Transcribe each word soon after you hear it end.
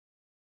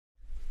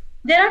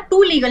There are two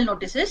legal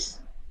notices.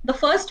 The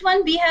first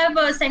one we have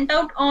sent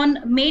out on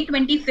May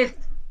 25th,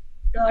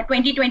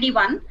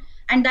 2021,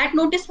 and that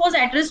notice was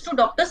addressed to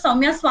Dr.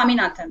 Soumya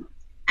Swaminathan.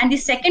 And the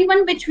second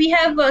one, which we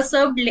have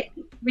served,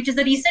 which is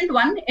the recent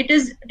one, it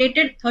is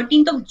dated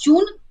 13th of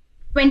June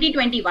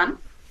 2021,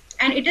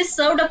 and it is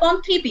served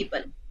upon three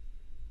people.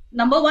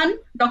 Number one,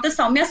 Dr.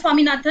 Soumya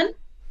Swaminathan.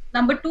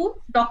 Number two,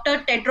 Dr.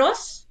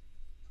 Tedros,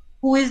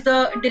 who is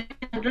the Director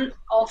General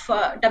of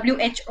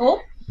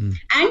WHO.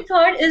 And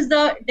third is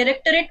the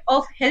Directorate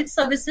of Health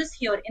Services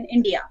here in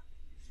India.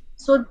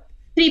 So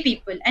three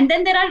people. And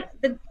then there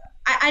are,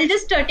 I'll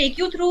just take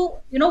you through,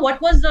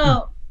 what was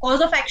the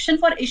cause of action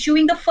for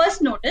issuing the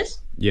first notice.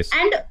 Yes.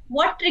 And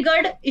what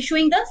triggered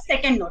issuing the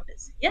second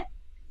notice. Yeah.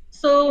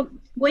 So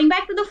going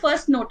back to the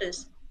first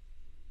notice,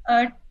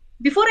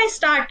 before I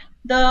start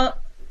the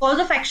cause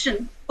of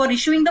action for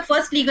issuing the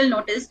first legal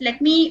notice, let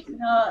me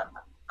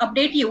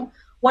update you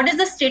what is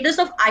the status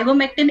of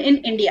ivermectin in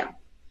India.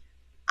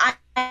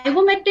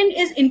 Ivermectin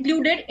is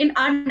included in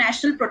our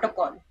national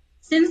protocol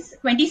since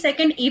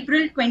 22nd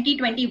April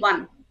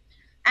 2021,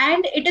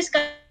 and it is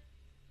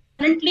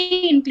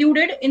currently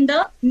included in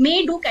the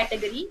may do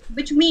category,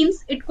 which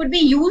means it could be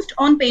used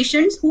on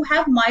patients who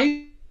have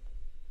mild.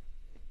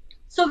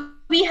 So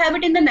we have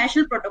it in the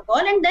national protocol,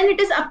 and then it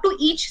is up to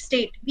each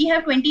state. We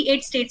have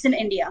 28 states in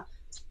India.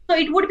 So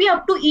it would be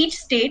up to each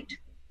state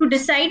to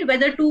decide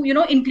whether to,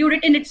 include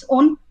it in its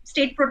own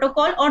state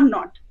protocol or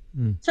not.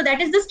 So that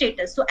is the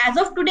status. So as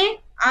of today,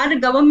 our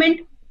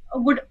government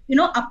would,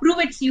 approve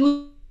its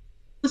use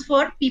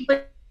for people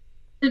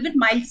with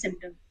mild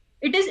symptoms.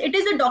 It is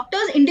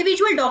a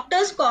individual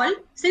doctor's call.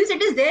 Since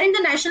it is there in the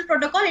national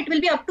protocol, it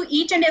will be up to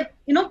each and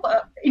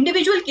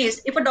individual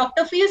case. If a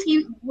doctor feels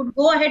he would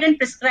go ahead and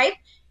prescribe,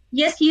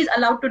 yes, he is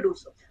allowed to do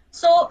so.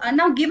 So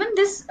now, given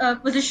this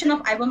position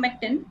of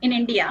ivermectin in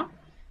India,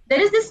 there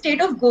is the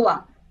state of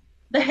Goa.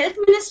 The health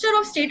minister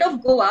of state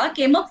of Goa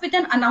came up with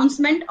an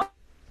announcement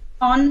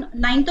on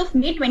 9th of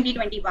May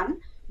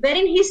 2021,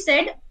 wherein he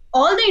said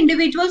all the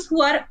individuals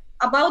who are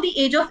above the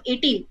age of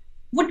 18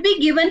 would be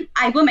given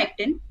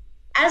ivermectin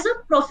as a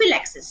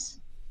prophylaxis,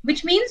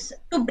 which means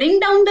to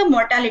bring down the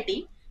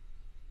mortality.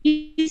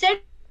 He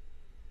said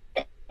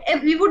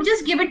we would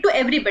just give it to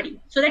everybody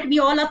so that we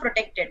all are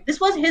protected. This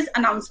was his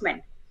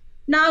announcement.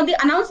 Now,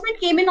 the announcement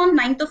came in on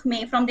 9th of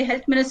May from the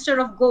health minister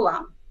of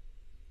Goa.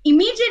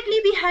 Immediately,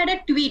 we had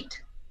a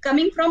tweet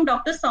coming from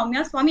Dr.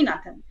 Soumya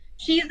Swaminathan.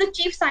 She is the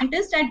chief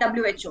scientist at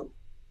WHO.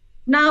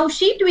 Now,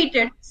 she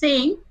tweeted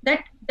saying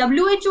that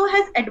WHO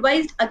has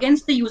advised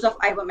against the use of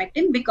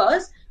ivermectin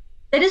because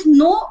there is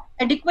no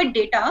adequate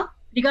data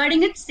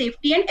regarding its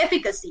safety and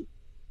efficacy.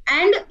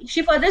 And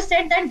she further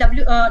said that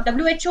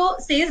WHO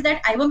says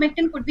that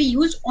ivermectin could be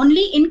used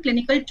only in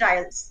clinical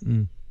trials.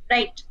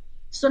 Right.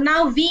 So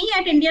now we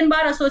at Indian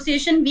Bar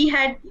Association, we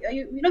had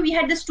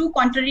this two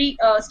contrary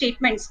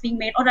statements being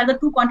made, or rather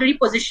two contrary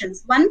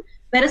positions. One,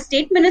 where a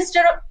state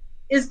minister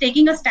is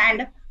taking a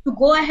stand to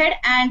go ahead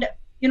and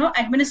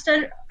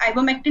administer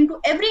ivermectin to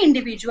every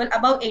individual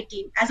above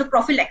 18 as a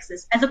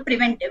prophylaxis, as a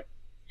preventive.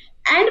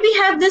 And we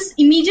have this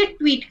immediate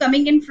tweet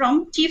coming in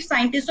from chief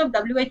scientist of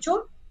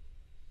WHO.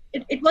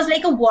 It was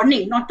like a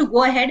warning not to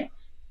go ahead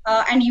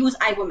and use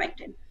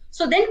ivermectin.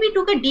 So then we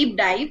took a deep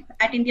dive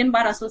at Indian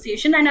Bar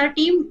Association, and our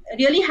team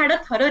really had a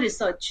thorough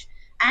research.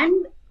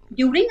 And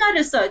during our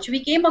research,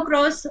 we came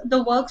across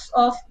the works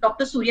of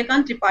Dr.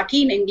 Suryakant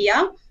Tripathi in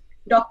India,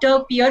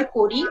 Dr. Pierre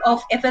Corey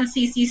of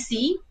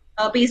FLCCC,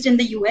 based in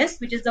the US,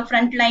 which is the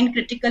Frontline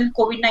Critical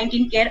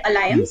COVID-19 Care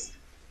Alliance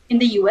in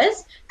the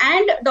US,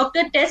 and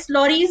Dr. Tess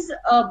Lawrie's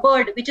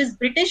BIRD, which is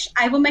British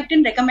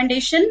Ivermectin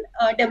Recommendation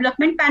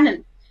Development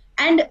Panel.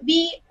 And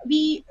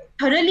we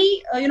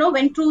thoroughly,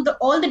 went through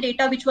all the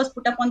data which was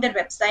put up on their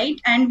website,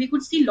 and we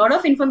could see a lot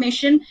of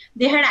information.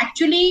 They had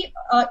actually,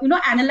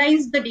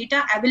 analyzed the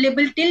data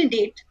available till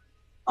date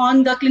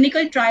on the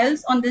clinical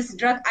trials on this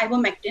drug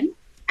ivermectin,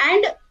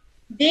 and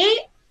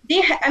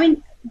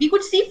we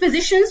could see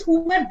physicians who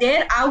were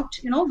there out,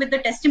 with the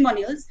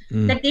testimonials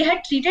that they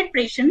had treated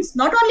patients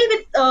not only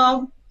with,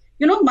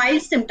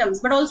 mild symptoms,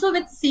 but also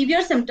with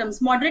severe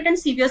symptoms, moderate and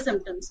severe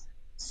symptoms.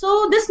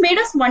 So this made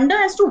us wonder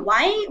as to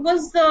why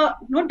was the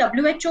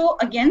WHO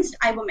against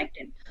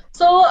ivermectin.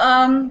 So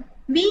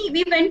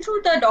we went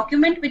through the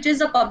document, which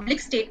is a public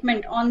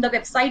statement on the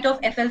website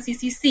of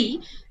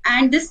FLCCC,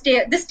 and this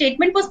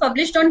statement was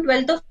published on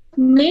 12th of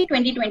May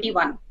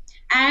 2021.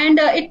 And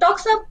it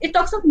talks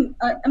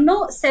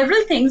of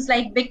several things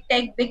like big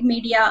tech, big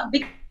media,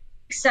 big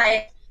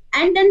science,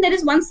 and then there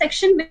is one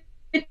section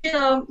which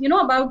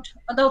about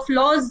the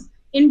flaws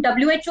in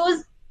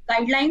WHO's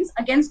guidelines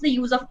against the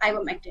use of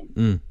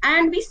ivermectin.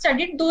 And we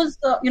studied those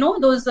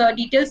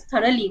details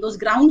thoroughly, those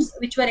grounds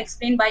which were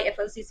explained by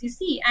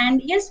FLCCC.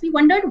 And yes, we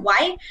wondered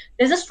why.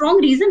 There's a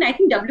strong reason. I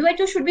think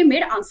WHO should be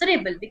made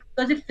answerable,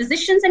 because if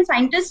physicians and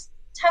scientists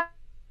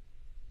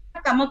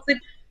have come up with,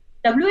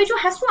 WHO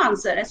has to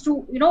answer as to,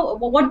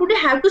 what do they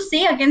have to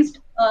say against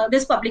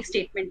this public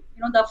statement,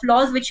 the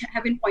flaws which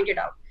have been pointed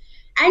out.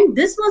 And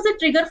this was a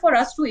trigger for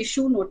us to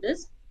issue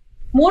notice.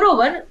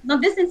 Moreover, now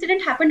this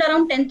incident happened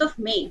around 10th of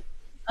May.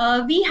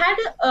 We had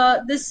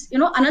this,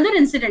 another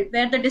incident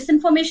where the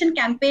disinformation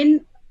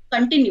campaign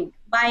continued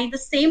by the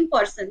same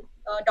person,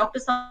 Dr.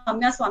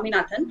 Soumya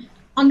Swaminathan.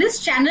 On this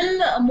channel,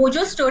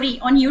 Mojo Story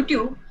on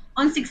YouTube,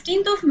 on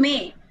 16th of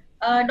May,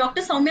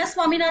 Dr. Soumya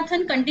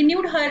Swaminathan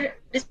continued her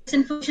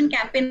disinformation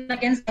campaign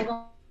against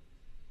ivermectin,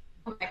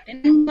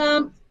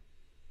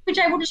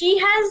 she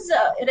has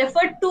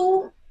referred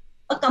to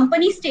a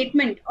company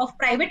statement of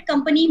private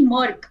company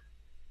Merck,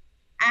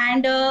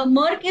 and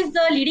Merck is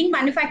the leading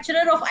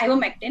manufacturer of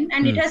ivermectin,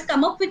 and it has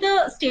come up with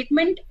a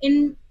statement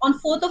on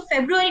 4th of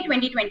February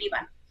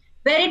 2021,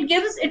 where it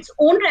gives its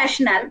own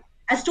rationale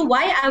as to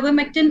why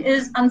ivermectin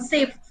is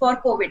unsafe for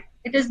COVID.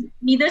 It is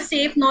neither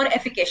safe nor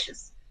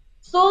efficacious.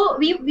 So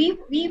we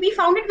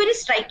found it very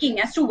striking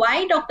as to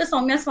why Dr.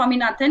 Soumya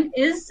Swaminathan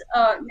is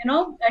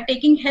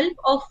taking help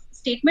of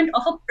statement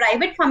of a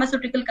private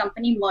pharmaceutical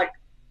company Merck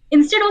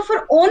instead of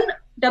her own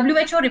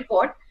WHO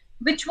report,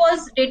 which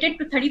was dated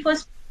to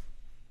 31st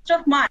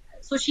of March.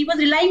 So she was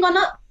relying on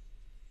a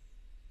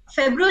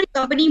February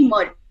company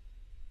Merck.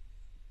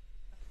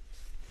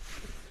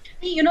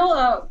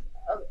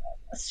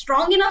 A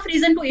strong enough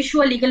reason to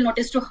issue a legal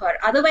notice to her.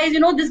 Otherwise,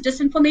 this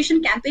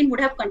disinformation campaign would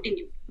have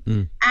continued.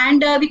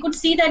 And we could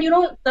see that,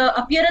 the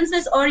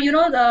appearances or,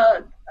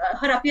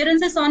 her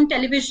appearances on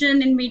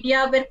television and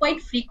media were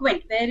quite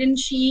frequent, wherein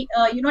she,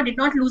 did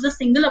not lose a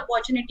single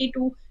opportunity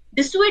to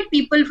dissuade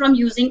people from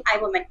using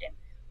ivermectin.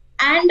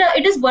 And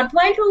it is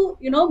worthwhile to,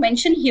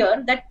 mention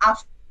here that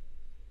after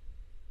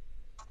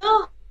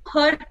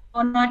her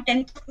on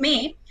 10th of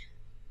May,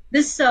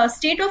 this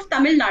state of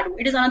Tamil Nadu,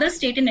 it is another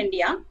state in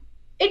India,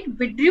 it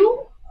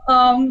withdrew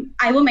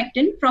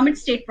ivermectin from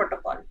its state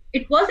protocol.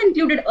 It was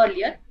included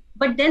earlier,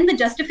 but then the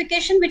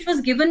justification which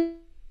was given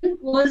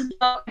was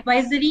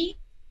advisory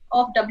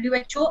of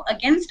WHO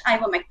against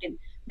ivermectin,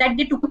 that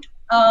they took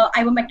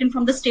ivermectin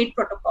from the state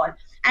protocol.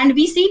 And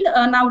we see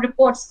now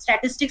reports,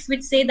 statistics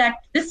which say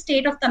that this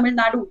state of Tamil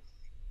Nadu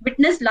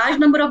witnessed large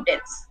number of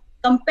deaths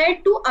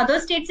compared to other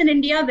states in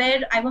India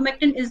where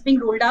ivermectin is being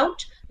rolled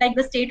out, like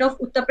the state of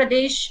Uttar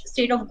Pradesh,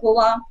 state of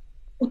Goa,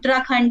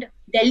 Uttarakhand,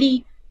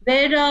 Delhi,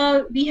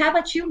 where we have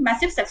achieved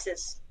massive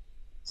success.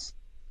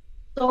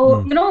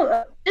 So,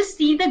 just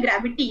see the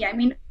gravity. I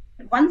mean,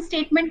 one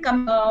statement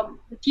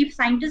the chief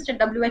scientist at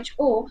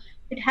WHO,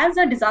 it has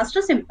a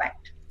disastrous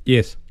impact.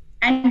 Yes.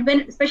 And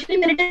especially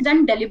when it is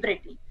done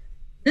deliberately.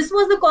 This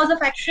was the cause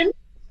of action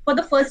for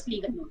the first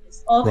legal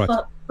notice of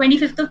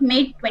 25th of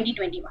May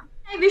 2021.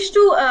 I wish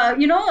to,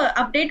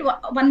 update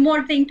one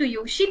more thing to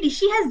you.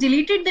 She has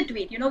deleted the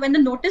tweet. When the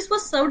notice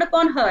was served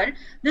upon her,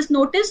 this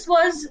notice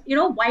was,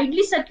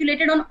 widely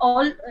circulated on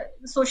all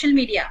social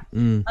media,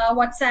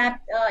 WhatsApp,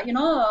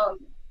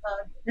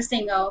 this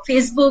thing,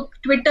 Facebook,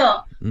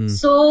 Twitter.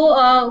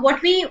 So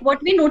what we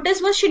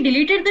noticed was she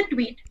deleted the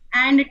tweet,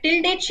 and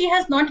till date she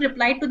has not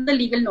replied to the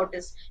legal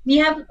notice. We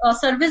have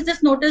serviced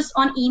this notice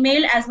on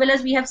email, as well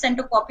as we have sent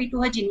a copy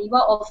to her Geneva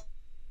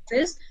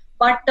office,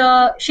 but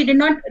she did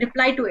not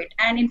reply to it.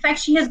 And in fact,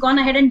 she has gone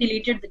ahead and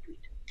deleted the tweet.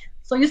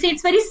 So you see,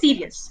 it's very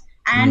serious.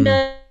 And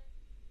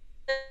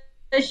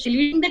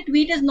deleting the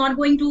tweet is not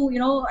going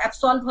to,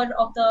 absolve her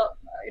of the,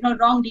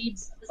 wrong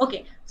deeds.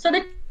 Okay. So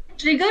the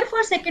trigger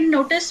for second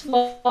notice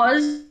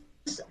was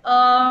this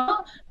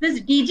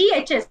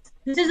DGHS.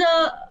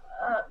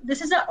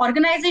 This is a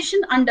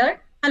organization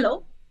under.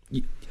 Hello.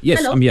 Yes,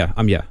 hello?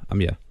 I'm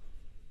here.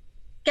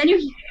 Can you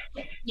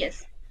hear?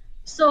 Yes.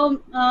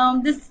 So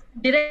this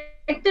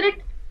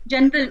Directorate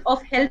General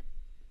of Health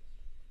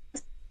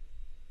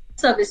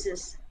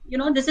Services,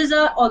 this is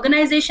an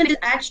organization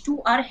attached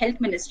to our health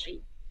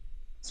ministry.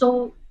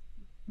 So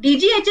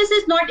DGHS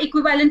is not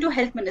equivalent to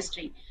health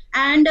ministry,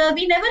 and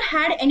we never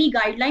had any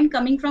guideline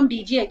coming from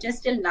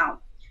DGHS till now.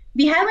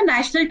 We have a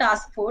national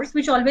task force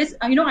which always,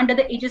 under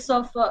the aegis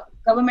of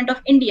Government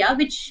of India,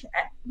 which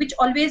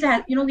always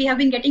has, we have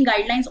been getting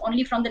guidelines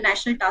only from the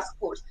national task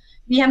force.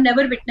 We have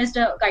never witnessed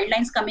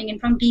guidelines coming in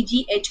from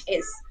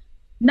DGHS.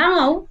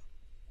 Now,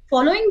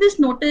 following this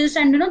notice,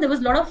 and there was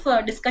a lot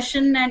of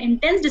discussion and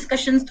intense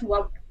discussions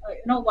throughout,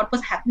 what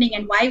was happening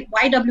and why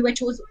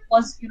WHO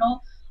was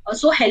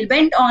so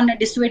hell-bent on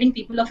dissuading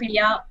people of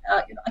India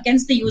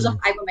against the use of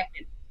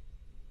ivermectin.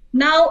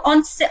 Now,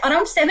 on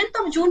around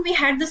 7th of June, we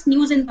had this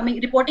news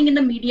reporting in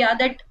the media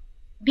that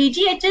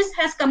DGHS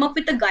has come up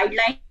with a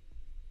guideline,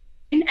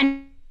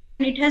 and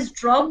it has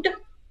dropped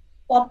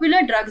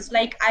popular drugs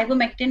like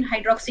ivermectin,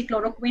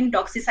 hydroxychloroquine,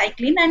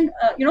 doxycycline, and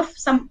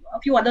a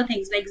few other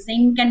things like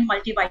zinc and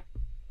multivitamin.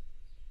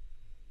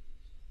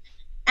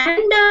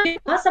 And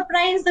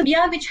surprise, the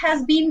media, which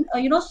has been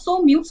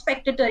so mute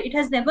spectator, it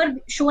has never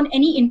shown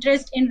any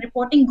interest in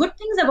reporting good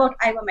things about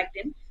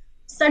ivermectin.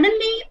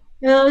 Suddenly,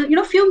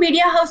 few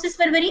media houses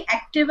were very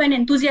active and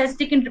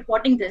enthusiastic in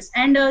reporting this,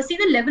 and see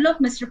the level of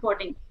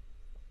misreporting.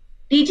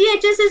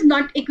 DGHS is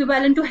not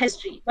equivalent to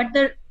history, but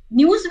the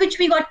news which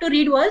we got to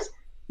read was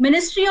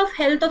Ministry of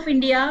Health of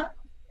India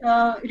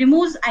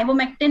removes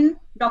ivermectin,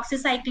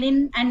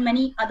 doxycycline, and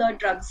many other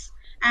drugs.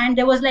 and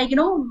there was like,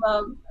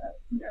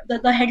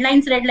 the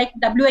headlines read like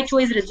WHO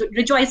is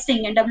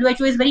rejoicing and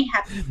WHO is very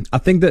happy. I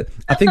think the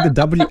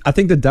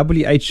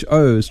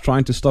WHO is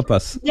trying to stop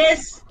us.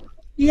 Yes.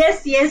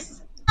 It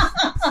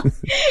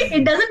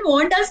doesn't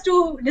want us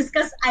to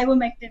discuss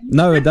ivermectin.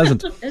 No, it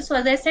doesn't. So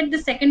as I said, the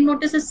second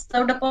notice is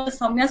served upon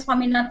Soumya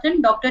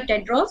Swaminathan, Dr.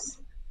 Tedros,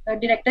 the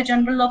Director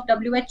General of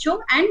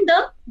WHO, and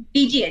the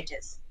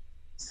DGHS.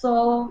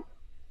 So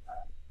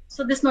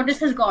this notice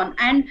has gone,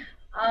 and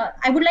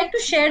I would like to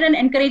share an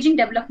encouraging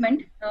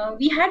development.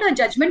 We had a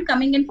judgment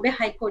coming in Bombay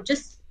High Court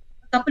just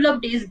a couple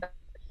of days back,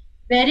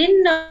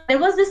 wherein there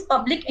was this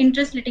public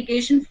interest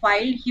litigation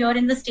filed here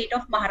in the state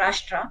of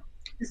Maharashtra.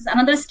 This is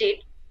another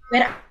state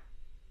where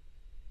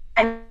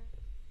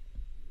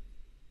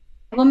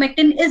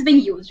ivermectin is being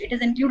used. It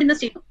is included in the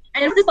state.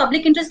 And there was this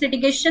public interest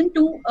litigation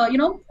to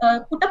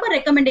put up a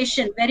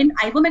recommendation wherein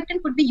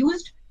ivermectin could be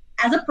used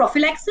as a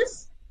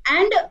prophylaxis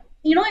and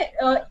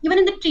even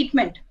in the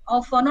treatment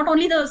of not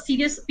only the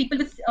serious people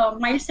with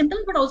mild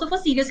symptoms, but also for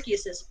serious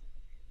cases.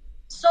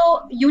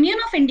 So Union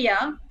of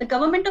India, the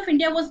government of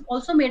India was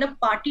also made a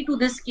party to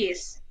this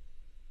case.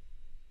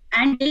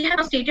 And they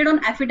have stated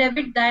on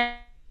affidavit that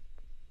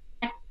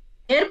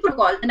their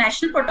protocol, the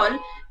national protocol,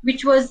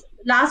 which was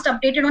last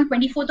updated on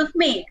 24th of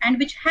May and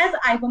which has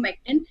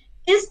ivermectin,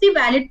 is the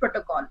valid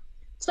protocol.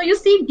 So you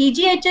see,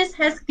 DGHS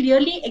has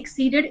clearly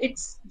exceeded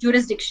its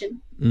jurisdiction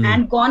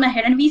and gone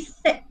ahead, and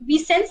we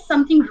sense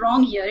something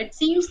wrong here. It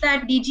seems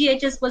that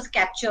DGHS was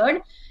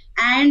captured,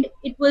 and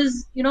it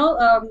was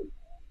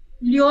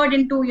lured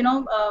into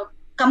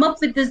come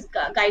up with these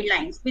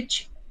guidelines,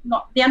 which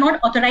they are not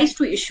authorized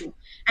to issue.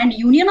 And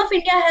Union of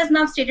India has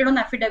now stated on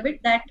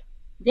affidavit that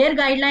their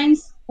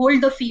guidelines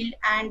hold the field,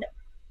 and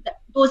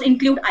those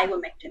include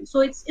ivermectin. So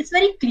it's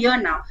very clear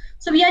now.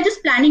 So we are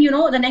just planning,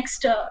 the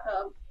next.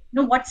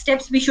 What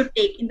steps we should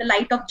take in the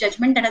light of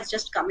judgment that has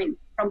just come in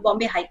from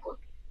Bombay High Court.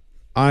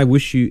 I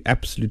wish you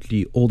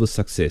absolutely all the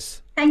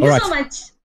success. Thank you so much.